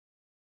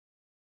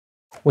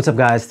What's up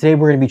guys? Today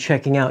we're going to be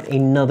checking out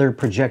another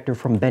projector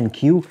from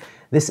BenQ.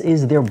 This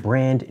is their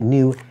brand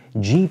new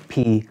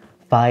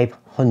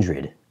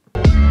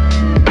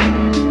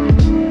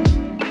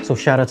GP500. So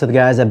shout out to the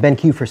guys at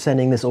BenQ for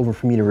sending this over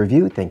for me to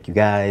review. Thank you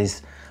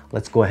guys.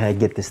 Let's go ahead and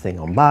get this thing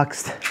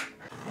unboxed.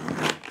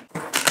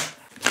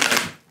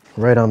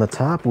 Right on the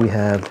top we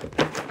have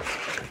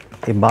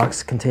a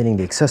box containing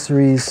the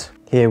accessories.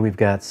 Here we've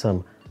got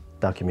some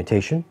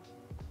documentation,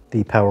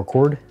 the power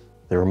cord,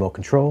 the remote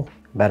control,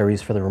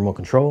 batteries for the remote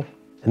control,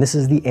 and this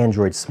is the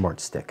Android Smart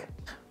Stick.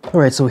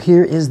 All right, so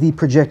here is the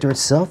projector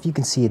itself. You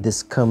can see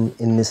this come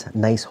in this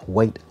nice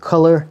white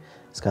color.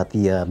 It's got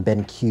the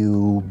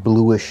BenQ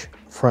bluish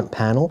front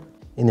panel.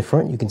 In the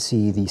front, you can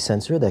see the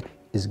sensor that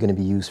is going to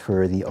be used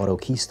for the auto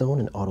keystone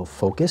and auto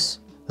focus.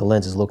 The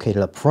lens is located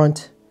up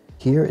front.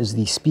 Here is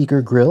the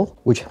speaker grill,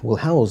 which will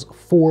house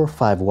 4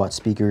 5-watt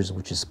speakers,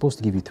 which is supposed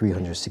to give you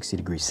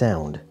 360-degree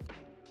sound.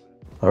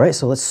 All right,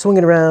 so let's swing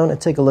it around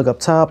and take a look up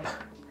top.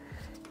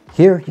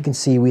 Here you can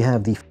see we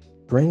have the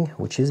ring,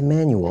 which is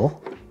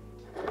manual.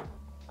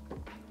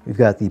 We've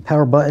got the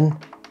power button,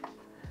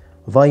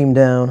 volume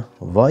down,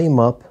 volume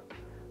up,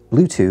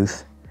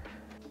 Bluetooth,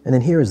 and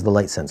then here is the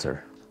light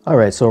sensor. All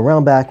right, so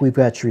around back we've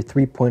got your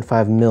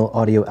 3.5mm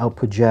audio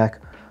output jack,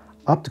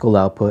 optical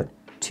output,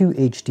 2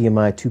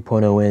 HDMI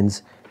 2.0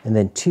 ins, and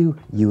then 2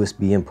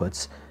 USB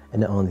inputs.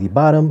 And on the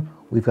bottom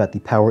we've got the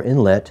power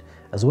inlet,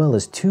 as well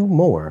as 2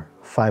 more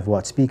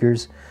 5-watt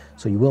speakers.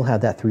 So you will have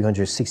that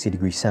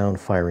 360-degree sound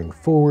firing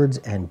forwards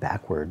and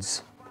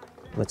backwards.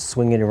 Let's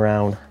swing it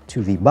around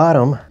to the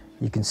bottom.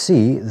 You can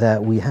see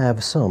that we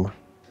have some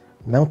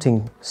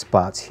mounting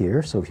spots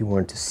here. So if you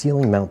wanted to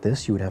ceiling mount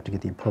this, you would have to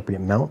get the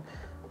appropriate mount.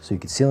 So you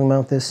could ceiling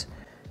mount this.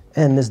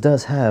 And this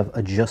does have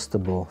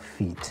adjustable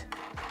feet,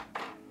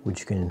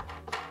 which you can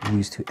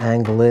use to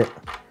angle it,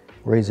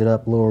 raise it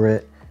up, lower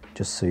it,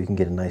 just so you can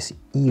get a nice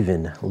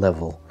even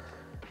level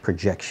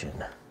projection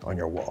on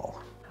your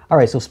wall. All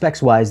right, so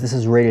specs-wise, this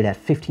is rated at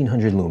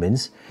 1500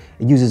 lumens.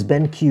 It uses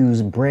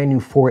BenQ's brand new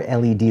 4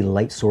 LED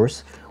light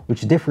source,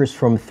 which differs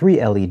from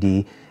 3 LED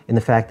in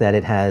the fact that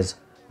it has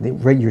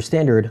your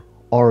standard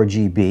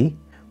RGB,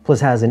 plus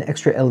has an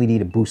extra LED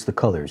to boost the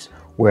colors,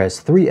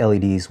 whereas 3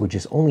 LEDs would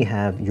just only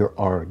have your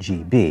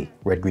RGB,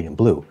 red, green, and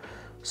blue.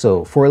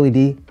 So 4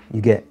 LED,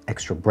 you get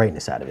extra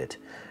brightness out of it.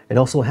 It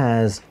also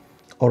has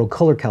auto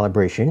color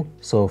calibration.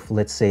 So if,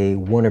 let's say,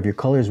 one of your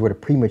colors were to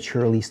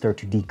prematurely start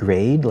to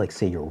degrade, like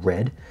say your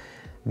red,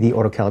 the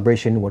auto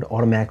calibration would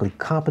automatically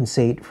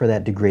compensate for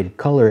that degraded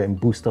color and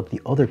boost up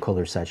the other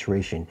color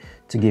saturation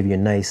to give you a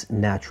nice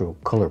natural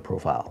color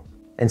profile.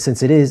 And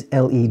since it is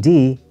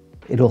LED,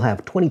 it'll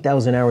have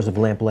 20,000 hours of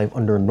lamp life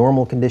under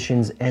normal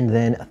conditions and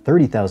then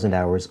 30,000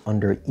 hours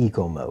under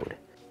eco mode.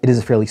 It is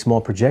a fairly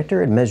small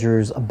projector. It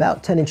measures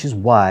about 10 inches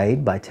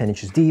wide by 10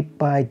 inches deep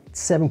by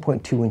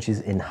 7.2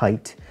 inches in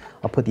height.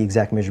 I'll put the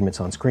exact measurements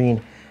on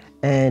screen.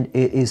 And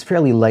it is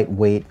fairly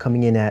lightweight,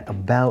 coming in at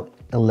about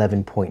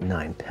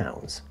 11.9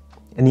 pounds.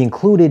 And the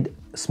included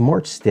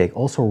Smart Stick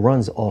also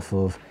runs off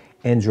of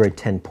Android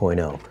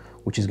 10.0,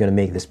 which is going to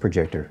make this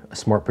projector a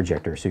smart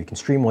projector, so you can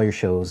stream all your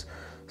shows,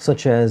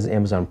 such as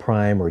Amazon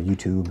Prime or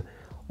YouTube,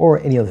 or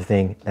any other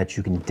thing that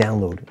you can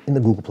download in the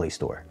Google Play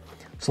Store.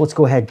 So let's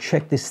go ahead,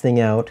 check this thing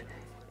out,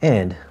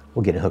 and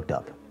we'll get it hooked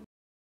up.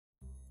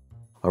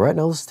 All right,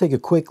 now let's take a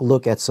quick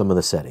look at some of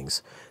the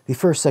settings. The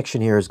first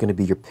section here is going to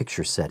be your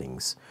picture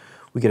settings.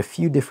 We get a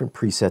few different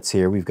presets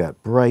here. We've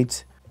got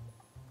bright,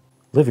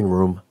 living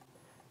room,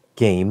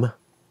 game,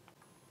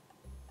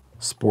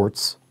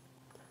 sports,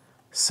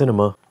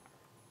 cinema,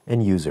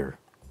 and user.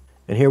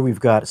 And here we've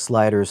got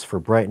sliders for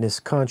brightness,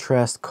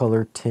 contrast,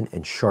 color, tint,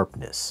 and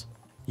sharpness.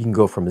 You can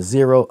go from a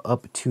 0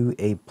 up to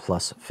a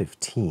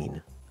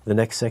 +15. The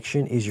next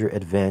section is your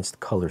advanced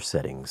color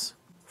settings.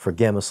 For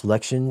gamma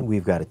selection,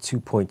 we've got a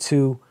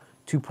 2.2,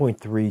 2.3,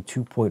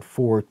 2.4,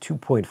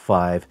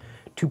 2.5,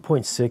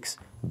 2.6,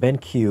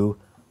 BenQ,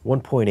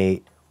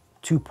 1.8,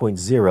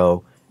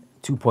 2.0,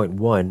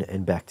 2.1,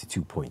 and back to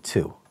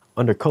 2.2.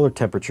 Under color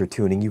temperature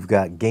tuning, you've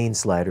got gain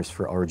sliders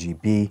for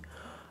RGB,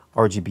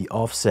 RGB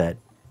offset,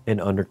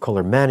 and under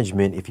color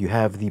management, if you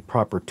have the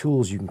proper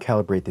tools, you can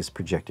calibrate this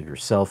projector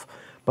yourself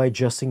by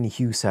adjusting the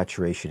hue,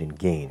 saturation, and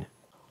gain.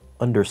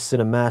 Under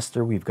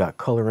Cinemaster, we've got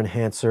color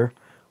enhancer,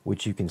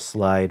 which you can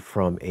slide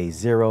from a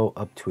 0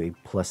 up to a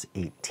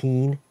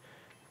 +18.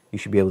 You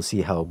should be able to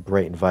see how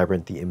bright and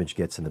vibrant the image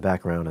gets in the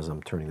background as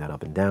I'm turning that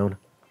up and down.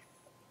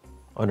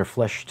 Under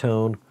flesh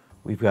tone,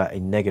 we've got a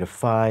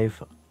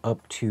 -5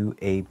 up to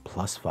a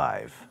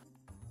 +5.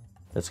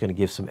 That's going to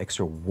give some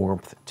extra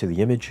warmth to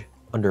the image.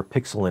 Under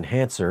pixel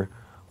enhancer,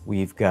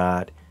 we've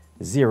got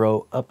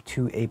 0 up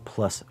to a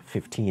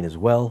 +15 as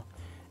well.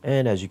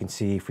 And as you can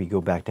see, if we go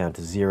back down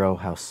to 0,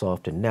 how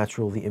soft and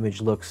natural the image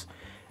looks.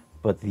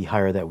 But the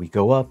higher that we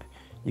go up,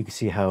 you can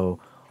see how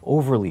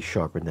overly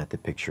sharpened that the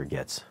picture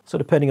gets. So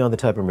depending on the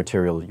type of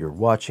material you're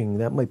watching,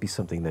 that might be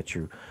something that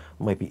you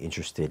might be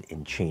interested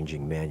in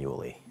changing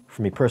manually.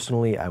 For me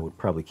personally, I would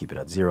probably keep it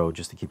at 0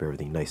 just to keep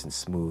everything nice and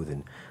smooth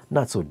and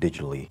not so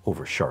digitally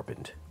over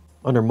sharpened.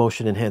 Under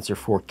Motion Enhancer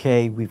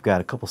 4K, we've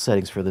got a couple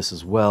settings for this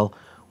as well.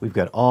 We've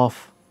got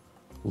off,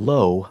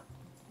 low,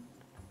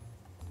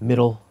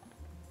 middle,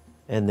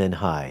 and then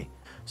high.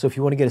 So if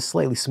you want to get a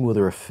slightly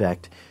smoother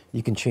effect,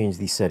 you can change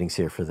these settings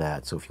here for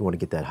that. So if you want to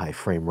get that high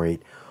frame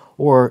rate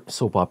or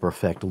soap opera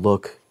effect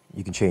look,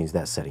 you can change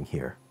that setting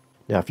here.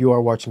 Now, if you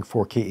are watching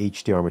 4K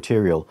HDR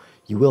material,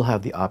 you will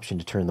have the option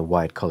to turn the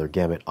wide color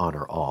gamut on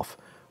or off.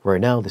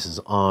 Right now, this is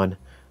on,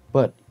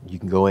 but you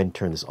can go in and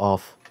turn this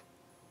off.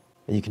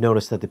 And you can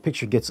notice that the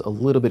picture gets a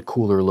little bit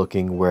cooler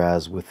looking,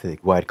 whereas with the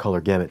wide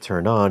color gamut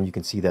turned on, you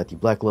can see that the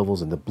black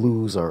levels and the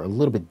blues are a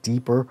little bit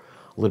deeper,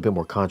 a little bit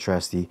more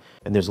contrasty,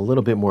 and there's a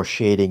little bit more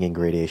shading and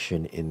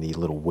gradation in the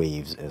little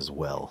waves as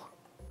well.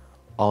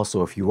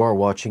 Also, if you are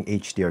watching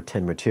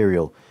HDR10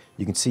 material,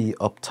 you can see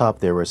up top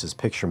there where it says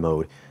picture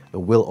mode, it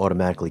will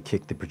automatically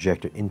kick the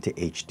projector into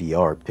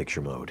HDR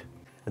picture mode.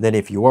 And then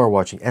if you are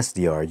watching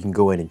SDR, you can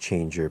go in and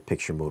change your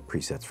picture mode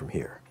presets from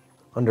here.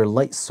 Under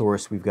light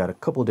source, we've got a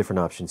couple different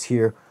options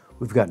here.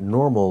 We've got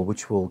normal,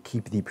 which will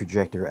keep the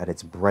projector at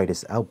its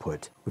brightest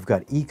output. We've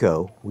got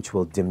eco, which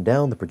will dim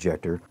down the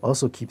projector,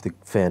 also keep the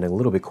fan a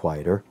little bit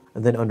quieter.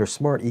 And then under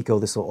smart eco,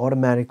 this will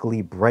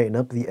automatically brighten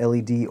up the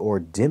LED or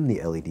dim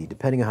the LED,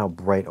 depending on how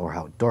bright or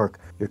how dark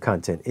your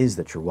content is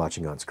that you're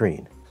watching on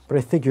screen. But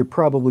I think you're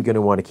probably going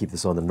to want to keep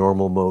this on the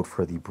normal mode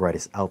for the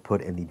brightest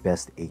output and the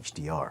best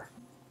HDR.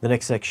 The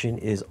next section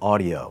is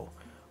audio.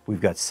 We've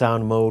got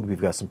sound mode,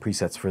 we've got some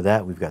presets for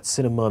that. We've got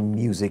cinema,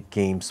 music,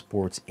 game,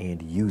 sports,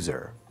 and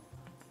user.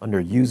 Under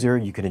user,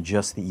 you can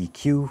adjust the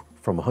EQ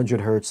from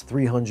 100 Hz,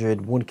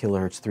 300, 1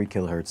 kHz, 3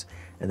 kHz,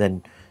 and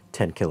then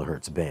 10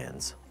 kHz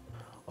bands.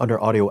 Under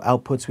audio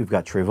outputs, we've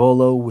got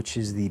Trevolo, which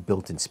is the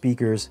built-in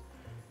speakers,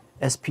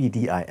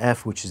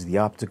 SPDIF, which is the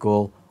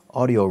optical,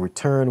 audio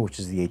return, which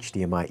is the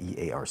HDMI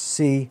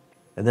EARC,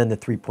 and then the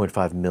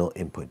 3.5mm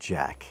input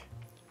jack.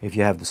 If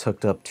you have this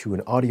hooked up to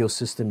an audio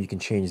system, you can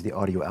change the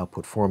audio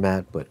output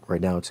format, but right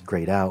now it's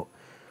grayed out.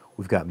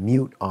 We've got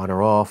mute, on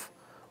or off,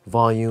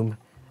 volume,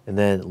 and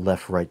then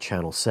left-right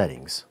channel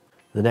settings.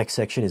 The next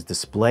section is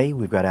display.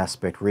 We've got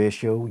aspect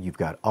ratio, you've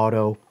got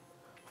auto,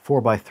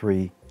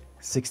 4:3,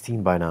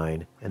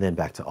 16:9, and then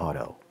back to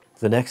auto.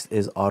 The next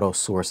is auto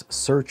source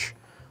search.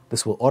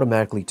 This will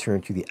automatically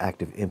turn to the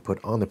active input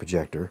on the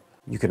projector.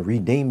 You can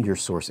rename your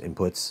source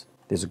inputs.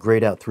 There's a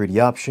grayed out 3D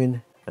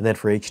option. And then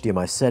for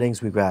HDMI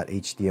settings, we've got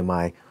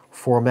HDMI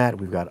format,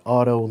 we've got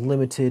auto,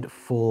 limited,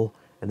 full,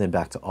 and then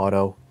back to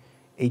auto.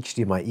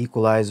 HDMI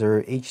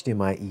equalizer,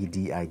 HDMI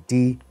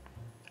EDID,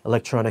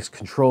 electronics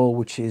control,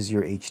 which is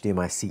your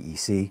HDMI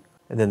CEC.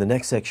 And then the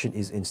next section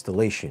is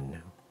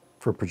installation.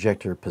 For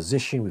projector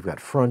position, we've got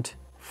front,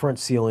 front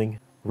ceiling,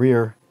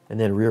 rear,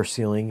 and then rear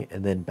ceiling,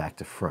 and then back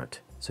to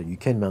front. So you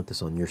can mount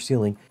this on your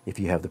ceiling if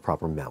you have the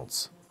proper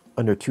mounts.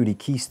 Under 2D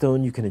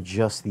keystone, you can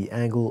adjust the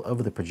angle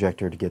of the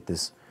projector to get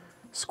this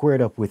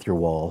squared up with your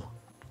wall,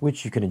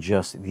 which you can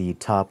adjust the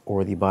top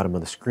or the bottom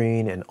of the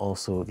screen and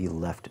also the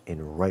left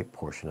and right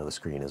portion of the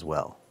screen as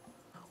well.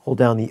 Hold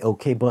down the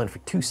OK button for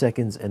 2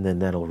 seconds and then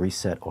that'll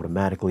reset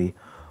automatically,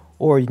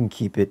 or you can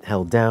keep it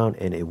held down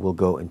and it will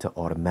go into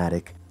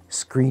automatic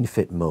screen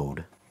fit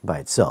mode by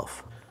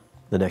itself.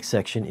 The next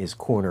section is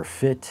corner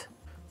fit.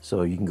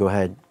 So you can go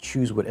ahead,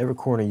 choose whatever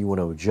corner you want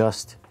to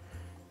adjust.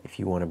 If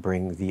you want to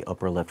bring the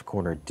upper left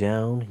corner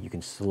down, you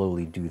can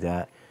slowly do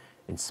that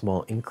in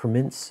small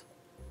increments,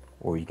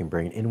 or you can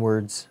bring it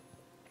inwards.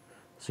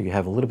 So you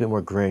have a little bit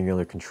more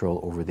granular control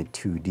over the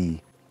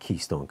 2D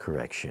keystone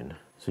correction.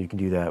 So you can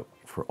do that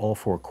for all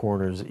 4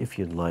 corners if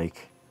you'd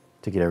like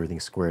to get everything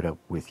squared up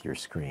with your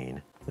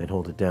screen. Then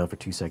hold it down for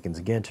 2 seconds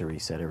again to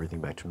reset everything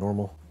back to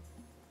normal.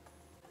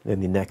 Then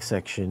the next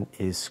section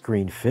is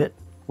screen fit,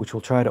 which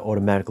will try to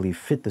automatically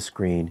fit the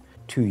screen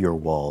to your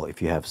wall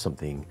if you have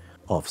something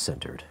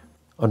off-centered.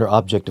 Under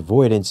object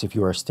avoidance, if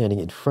you are standing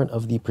in front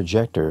of the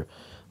projector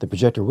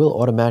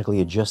will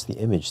automatically adjust the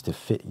image to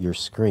fit your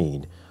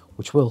screen,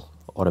 which will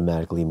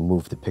automatically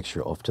move the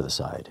picture off to the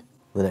side.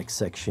 The next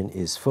section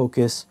is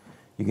focus.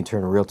 You can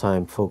turn a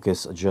real-time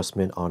focus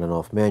adjustment on and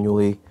off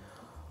manually.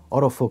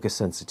 Autofocus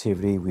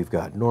sensitivity, we've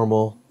got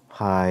normal,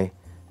 high,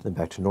 then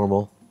back to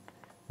normal.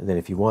 And then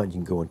if you want, you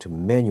can go into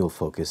manual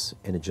focus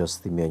and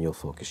adjust the manual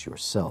focus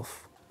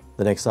yourself.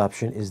 The next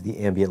option is the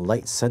ambient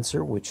light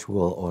sensor, which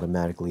will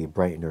automatically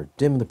brighten or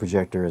dim the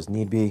projector as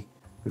need be.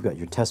 We've got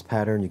your test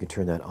pattern, you can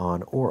turn that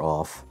on or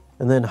off.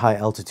 And then high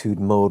altitude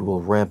mode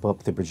will ramp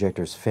up the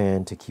projector's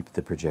fan to keep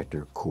the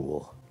projector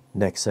cool.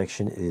 Next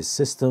section is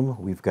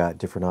system. We've got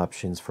different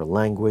options for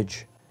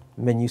language,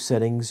 menu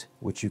settings,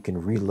 which you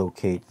can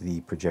relocate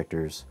the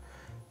projector's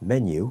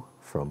menu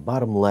from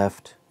bottom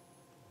left,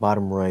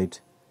 bottom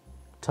right,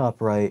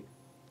 top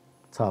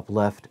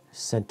left,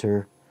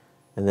 center,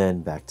 and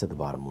then back to the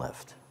bottom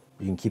left.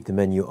 You can keep the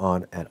menu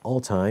on at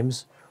all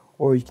times,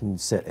 or you can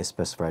set a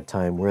specified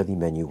time where the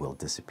menu will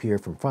disappear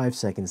from 5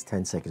 seconds,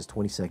 10 seconds,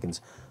 20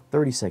 seconds,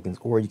 30 seconds,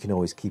 or you can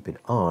always keep it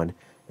on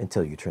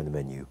until you turn the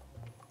menu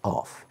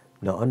off.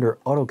 Now under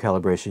auto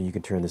calibration, you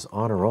can turn this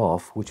on or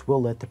off, which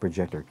will let the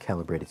projector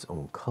calibrate its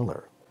own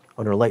color.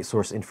 Under light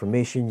source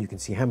information, you can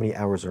see how many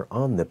hours are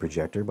on the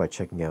projector by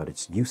checking out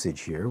its usage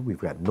here. We've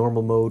got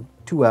normal mode,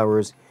 2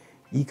 hours,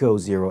 eco,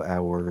 0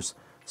 hours,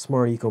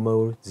 smart eco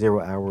mode,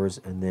 0 hours,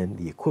 and then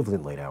the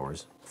equivalent light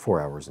hours, 4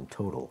 hours in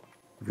total.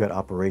 We've got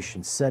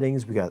operation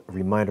settings. We've got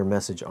reminder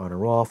message on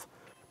or off,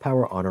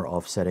 power on or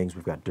off settings.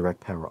 We've got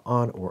direct power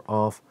on or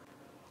off.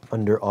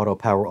 Under auto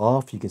power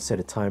off, you can set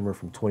a timer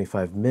from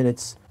 25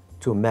 minutes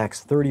to a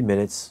max 30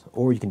 minutes,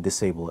 or you can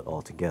disable it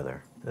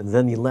altogether. And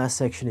then the last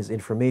section is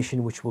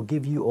information, which will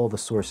give you all the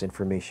source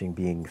information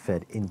being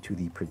fed into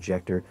the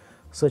projector,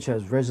 such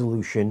as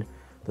resolution,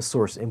 the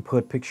source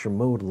input, picture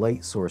mode,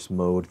 light source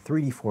mode,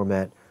 3D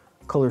format,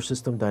 color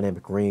system,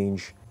 dynamic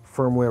range,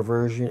 firmware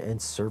version,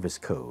 and service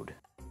code.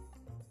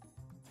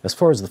 As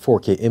far as the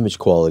 4K image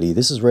quality,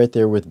 this is right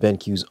there with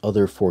BenQ's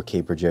other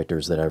 4K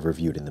projectors that I've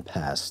reviewed in the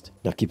past.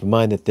 Now keep in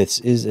mind that this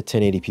is a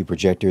 1080p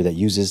projector that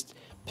uses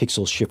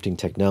pixel shifting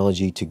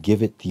technology to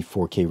give it the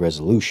 4K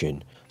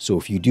resolution. So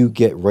if you do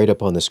get right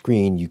up on the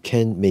screen, you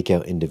can make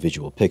out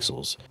individual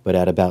pixels. But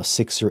at about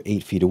 6 or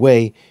 8 feet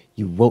away,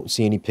 you won't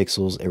see any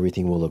pixels.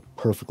 Everything will look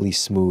perfectly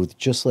smooth,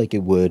 just like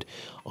it would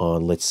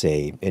on, let's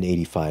say, an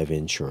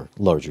 85-inch or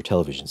larger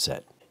television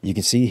set. You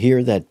can see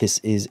here that this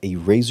is a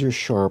razor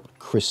sharp,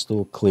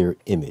 crystal clear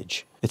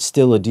image. It's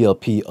still a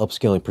DLP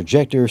upscaling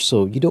projector,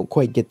 so you don't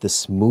quite get the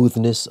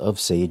smoothness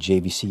of, say, a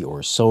JVC or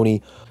a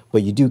Sony,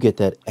 but you do get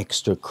that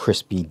extra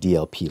crispy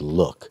DLP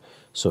look.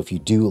 So if you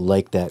do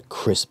like that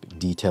crisp,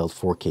 detailed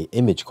 4K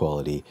image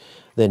quality,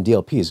 then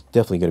DLP is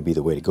definitely going to be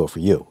the way to go for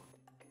you.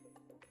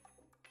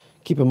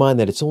 Keep in mind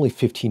that it's only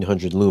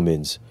 1500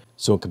 lumens,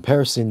 so in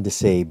comparison to,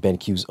 say,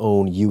 BenQ's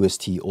own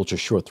UST ultra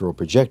short throw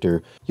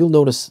projector, you'll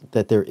notice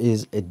that there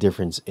is a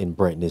difference in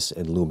brightness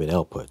and lumen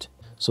output.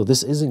 So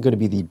this isn't going to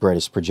be the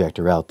brightest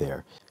projector out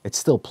there. It's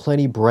still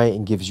plenty bright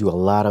and gives you a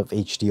lot of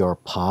HDR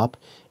pop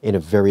in a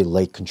very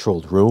light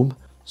controlled room.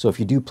 So if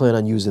you do plan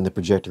on using the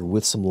projector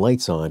with some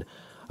lights on,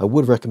 I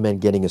would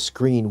recommend getting a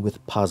screen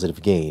with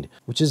positive gain,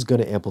 which is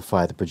going to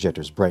amplify the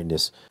projector's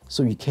brightness,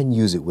 so you can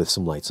use it with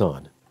some lights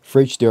on.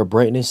 For HDR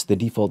brightness, the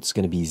default is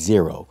going to be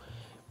 0,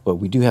 but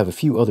we do have a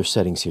few other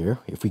settings here.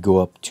 If we go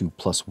up to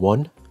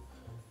 +1,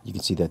 you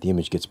can see that the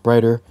image gets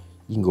brighter.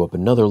 You can go up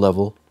another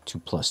level to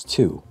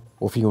 +2.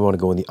 Or if you want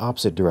to go in the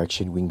opposite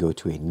direction, we can go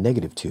to a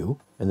 -2,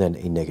 and then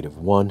a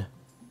 -1,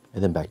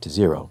 and then back to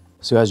 0.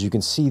 So as you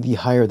can see, the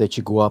higher that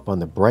you go up on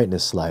the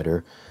brightness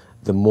slider,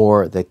 the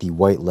more that the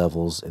white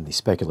levels and the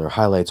specular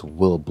highlights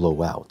will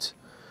blow out.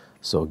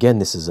 So again,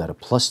 this is at a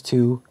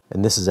 +2,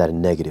 and this is at a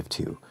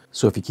 -2.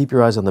 So if you keep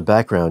your eyes on the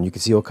background, you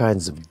can see all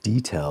kinds of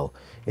detail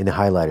in the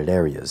highlighted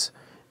areas.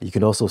 You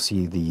can also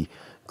see the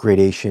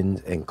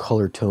gradation and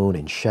color tone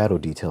and shadow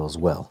detail as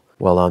well.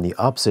 While on the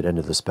opposite end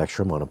of the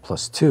spectrum, on a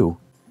 +2,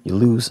 you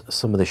lose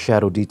some of the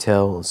shadow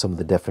detail and some of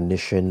the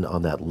definition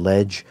on that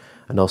ledge,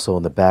 and also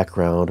on the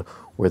background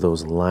where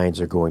those lines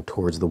are going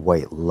towards the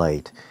white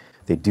light.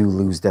 They do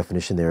lose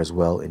definition there as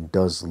well and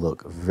does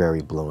look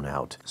very blown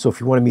out. So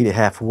if you want to meet it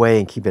halfway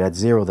and keep it at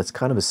 0, that's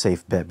kind of a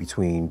safe bet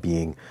between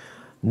being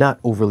not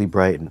overly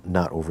bright and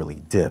not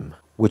overly dim,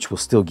 which will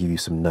still give you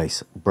some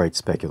nice bright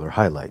specular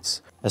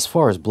highlights. As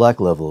far as black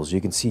levels, you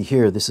can see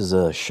here this is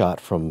a shot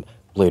from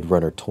Blade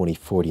Runner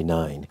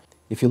 2049.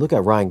 If you look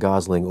at Ryan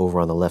Gosling over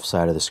on the left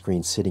side of the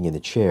screen sitting in the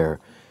chair,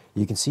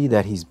 you can see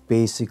that he's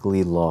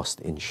basically lost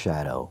in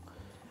shadow.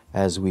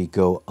 As we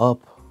go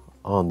up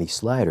on the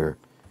slider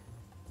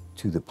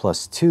to the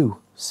 +2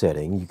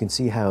 setting, you can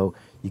see how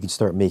you can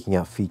start making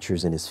out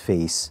features in his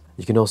face.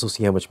 You can also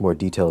see how much more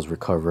detail is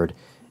recovered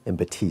in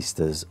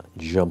Batista's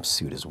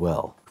jumpsuit as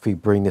well. If we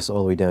bring this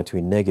all the way down to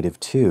a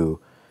 -2,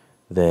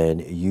 then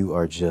you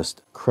are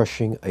just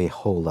crushing a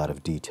whole lot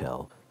of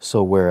detail.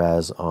 So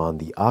whereas on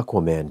the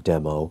Aquaman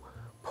demo,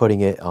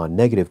 putting it on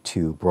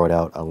 -2 brought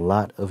out a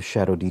lot of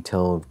shadow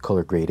detail and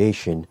color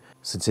gradation,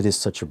 since it is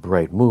such a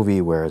bright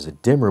movie, whereas a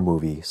dimmer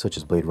movie, such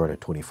as Blade Runner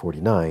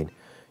 2049,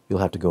 you'll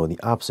have to go in the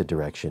opposite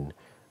direction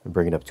and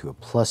bring it up to a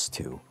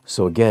 +2.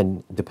 So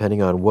again, depending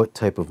on what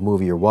type of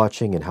movie you're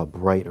watching and how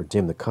bright or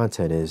dim the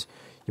content is,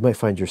 you might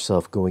find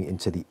yourself going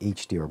into the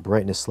HDR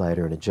brightness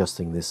slider and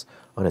adjusting this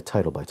on a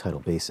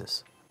title-by-title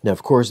basis. Now,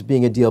 of course,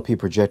 being a DLP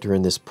projector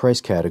in this price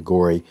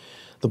category,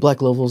 the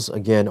black levels,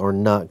 again, are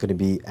not going to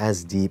be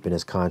as deep and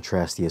as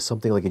contrasty as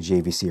something like a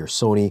JVC or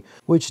Sony,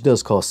 which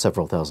does cost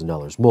several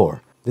 $1,000s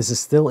more. This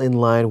is still in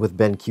line with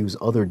BenQ's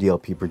other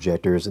DLP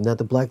projectors in that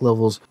the black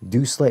levels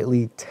do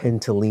slightly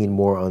tend to lean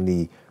more on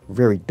the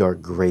very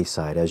dark gray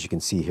side, as you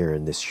can see here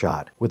in this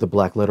shot, with the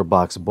black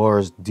letterbox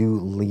bars do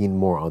lean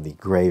more on the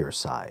grayer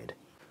side.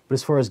 But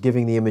as far as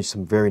giving the image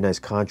some very nice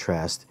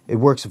contrast, it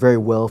works very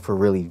well for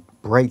really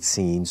bright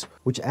scenes,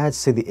 which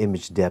adds to the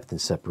image depth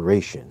and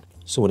separation.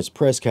 So in its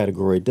price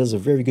category, it does a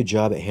very good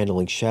job at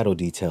handling shadow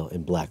detail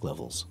in black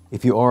levels.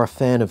 If you are a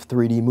fan of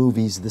 3D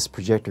movies, this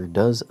projector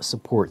does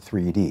support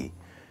 3D.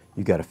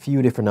 You've got a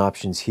few different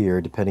options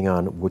here depending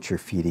on what you're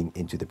feeding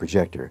into the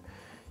projector.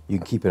 You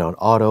can keep it on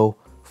auto,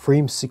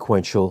 frame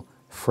sequential,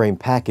 frame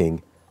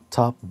packing,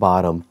 top,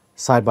 bottom,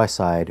 side by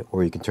side,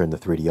 or you can turn the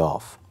 3D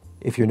off.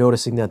 If you're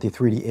noticing that the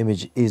 3D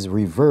image is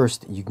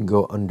reversed, you can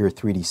go under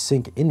 3D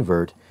Sync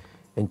Invert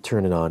and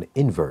turn it on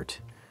Invert,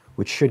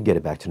 which should get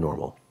it back to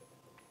normal.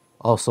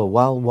 Also,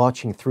 while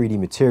watching 3D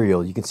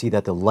material, you can see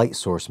that the light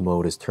source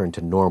mode is turned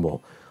to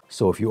normal.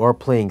 So if you are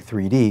playing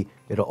 3D,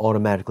 it'll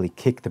automatically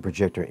kick the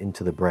projector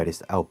into the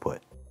brightest output.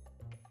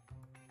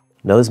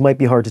 Now this might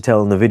be hard to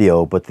tell in the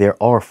video, but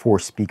there are 4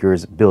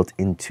 speakers built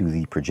into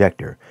the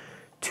projector.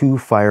 2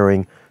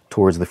 firing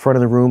towards the front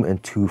of the room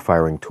and 2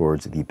 firing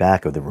towards the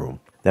back of the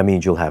room. That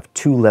means you'll have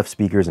 2 left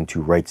speakers and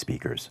 2 right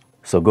speakers.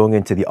 So going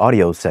into the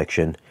audio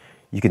section,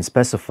 you can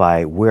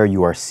specify where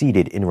you are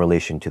seated in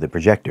relation to the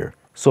projector.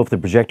 So if the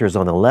projector is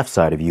on the left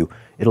side of you,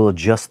 it'll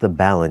adjust the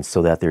balance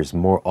so that there's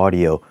more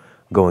audio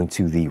going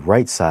to the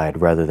right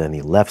side rather than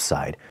the left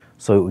side.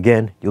 So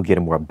again, you'll get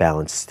a more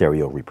balanced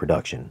stereo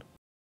reproduction.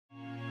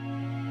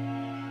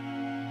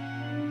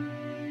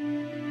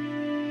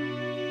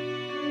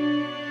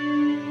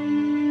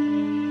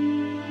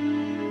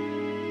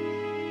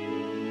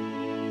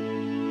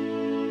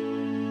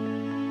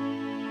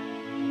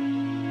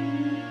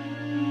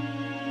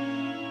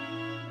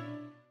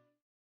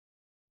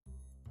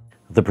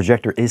 The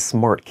projector is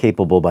smart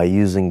capable by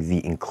using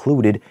the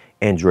included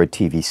Android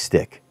TV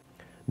stick.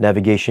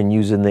 Navigation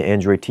using the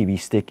Android TV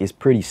stick is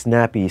pretty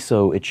snappy,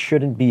 so it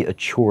shouldn't be a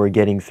chore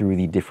getting through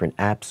the different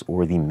apps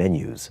or the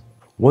menus.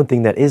 One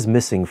thing that is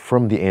missing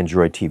from the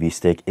Android TV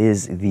stick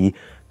is the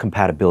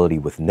compatibility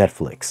with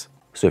Netflix.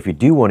 So if you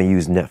do want to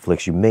use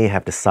Netflix, you may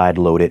have to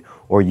sideload it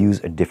or use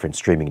a different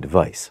streaming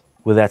device.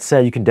 With that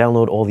said, you can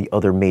download all the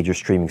other major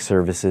streaming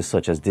services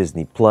such as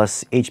Disney+,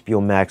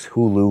 HBO Max,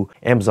 Hulu,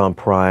 Amazon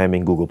Prime,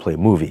 and Google Play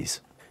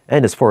Movies.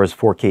 And as far as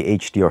 4K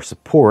HDR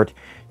support,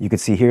 you can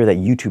see here that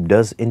YouTube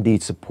does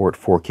indeed support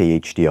 4K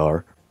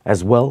HDR,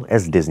 as well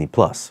as Disney+.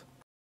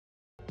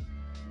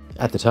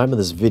 At the time of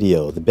this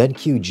video, the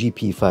BenQ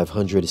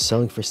GP500 is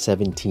selling for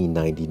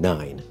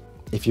 $17.99.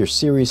 If you're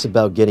serious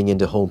about getting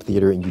into home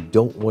theater and you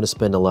don't want to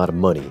spend a lot of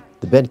money,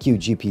 the BenQ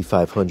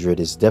GP500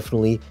 is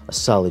definitely a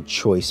solid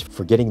choice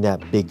for getting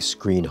that big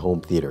screen home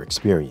theater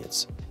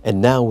experience.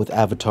 And now with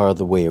Avatar: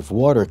 The Way of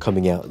Water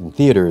coming out in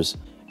theaters,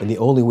 and the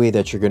only way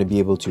that you're going to be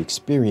able to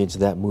experience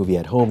that movie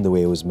at home the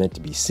way it was meant to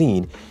be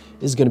seen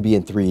is going to be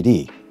in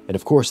 3D. And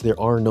of course, there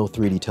are no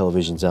 3D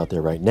televisions out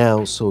there right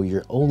now, so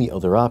your only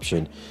other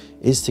option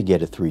is to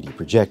get a 3D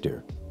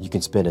projector. You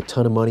can spend a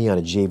ton of money on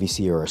a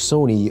JVC or a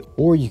Sony,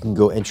 or you can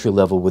go entry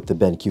level with the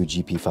BenQ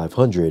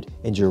GP500,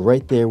 and you're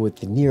right there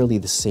with nearly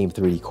the same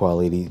 3D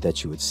quality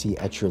that you would see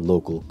at your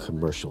local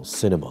commercial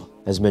cinema.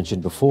 As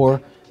mentioned before,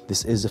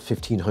 this is a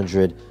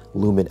 1500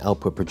 lumen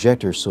output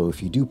projector, so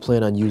if you do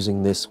plan on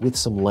using this with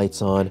some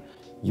lights on,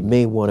 you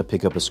may want to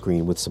pick up a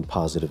screen with some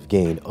positive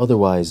gain,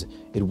 otherwise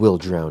it will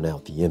drown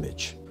out the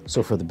image.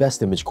 So for the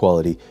best image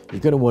quality, you're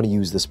going to want to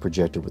use this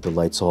projector with the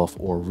lights off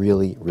or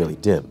really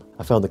dim.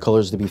 I found the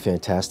colors to be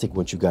fantastic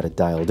once you got it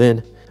dialed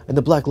in, and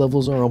the black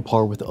levels are on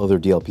par with other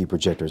DLP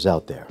projectors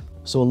out there.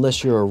 So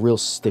unless you're a real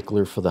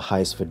stickler for the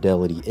highest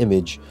fidelity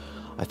image,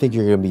 I think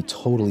you're going to be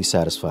totally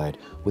satisfied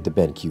with the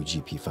BenQ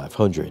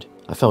GP500.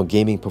 I found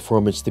gaming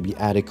performance to be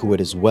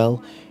adequate as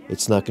well.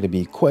 It's not going to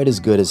be quite as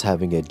good as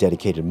having a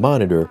dedicated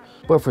monitor,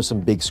 but for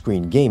some big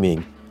screen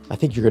gaming, I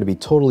think you're going to be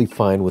totally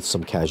fine with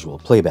some casual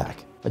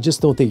playback. I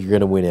just don't think you're going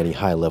to win any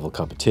high-level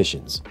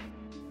competitions.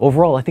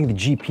 Overall, I think the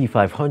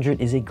GP500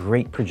 is a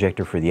great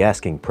projector for the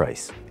asking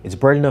price. It's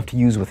bright enough to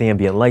use with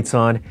ambient lights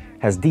on,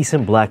 has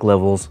decent black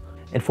levels,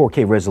 and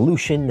 4K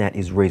resolution that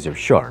is razor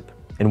sharp.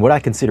 And what I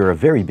consider a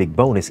very big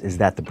bonus is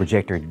that the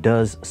projector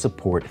does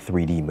support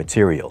 3D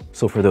material.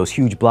 So for those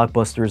huge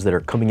blockbusters that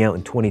are coming out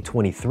in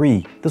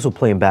 2023, this will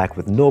play them back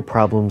with no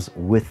problems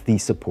with the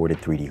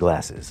supported 3D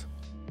glasses.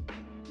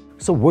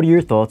 So what are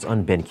your thoughts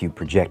on BenQ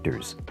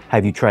projectors?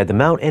 Have you tried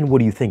them out, and what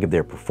do you think of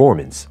their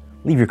performance?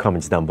 Leave your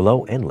comments down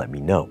below and let me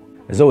know.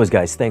 As always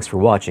guys, thanks for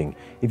watching.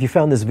 If you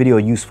found this video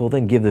useful,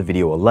 then give the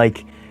video a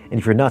like, and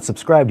if you're not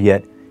subscribed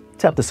yet,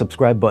 tap the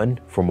subscribe button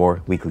for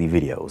more weekly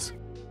videos.